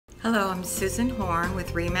Hello, I'm Susan Horne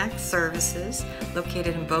with Remax Services,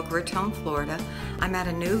 located in Boca Raton, Florida. I'm at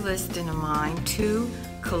a new listing of mine, 2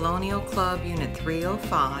 Colonial Club Unit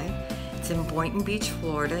 305. It's in Boynton Beach,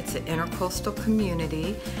 Florida. It's an intercoastal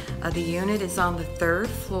community. The unit is on the 3rd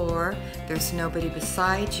floor. There's nobody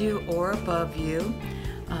beside you or above you.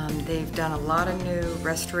 They've done a lot of new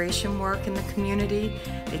restoration work in the community.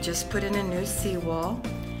 They just put in a new seawall.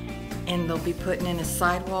 And they'll be putting in a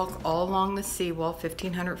sidewalk all along the seawall,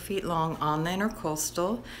 1,500 feet long, on the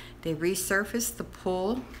Intracoastal. They resurfaced the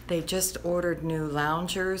pool. They just ordered new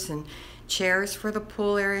loungers and chairs for the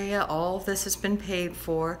pool area. All of this has been paid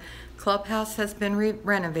for. Clubhouse has been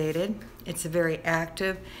renovated. It's a very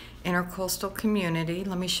active intercoastal community.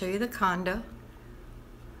 Let me show you the condo.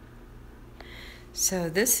 So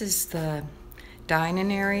this is the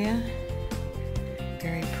dining area.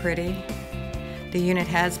 Very pretty. The unit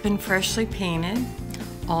has been freshly painted,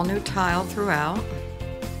 all new tile throughout.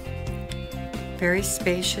 Very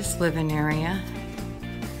spacious living area.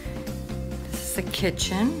 This is the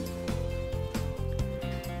kitchen.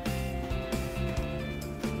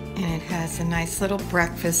 And it has a nice little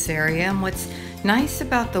breakfast area. And what's nice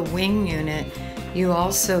about the wing unit, you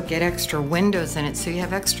also get extra windows in it, so you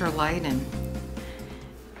have extra lighting.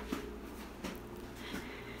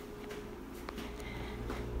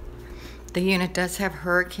 The unit does have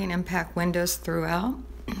hurricane impact windows throughout.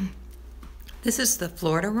 This is the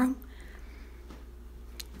Florida room.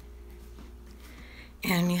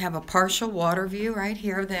 And you have a partial water view right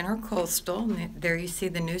here of the Intracoastal. There you see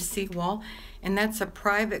the new seawall. And that's a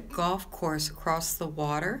private golf course across the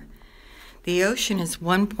water. The ocean is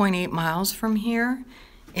 1.8 miles from here.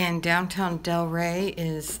 And downtown Delray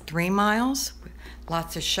is 3 miles.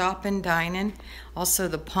 Lots of shopping, dining. Also,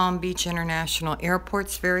 the Palm Beach International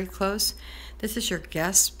Airport's very close. This is your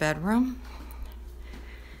guest bedroom.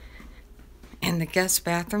 And the guest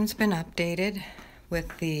bathroom's been updated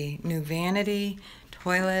with the new vanity,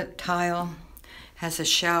 toilet, tile. Has a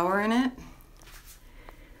shower in it.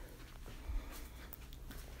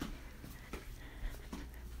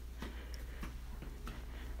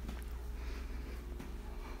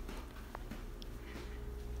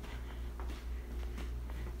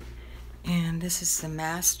 And this is the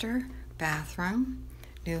master bathroom.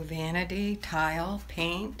 New vanity, tile,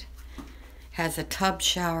 paint. Has a tub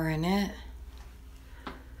shower in it.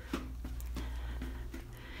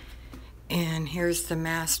 And here's the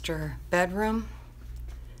master bedroom.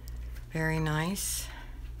 Very nice.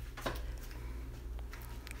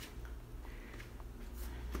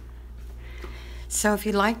 So if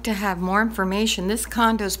you'd like to have more information, this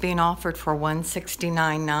condo is being offered for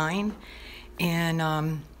 $169,900.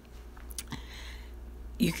 And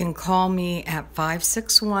you can call me at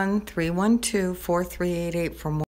 561-312-4388 for more.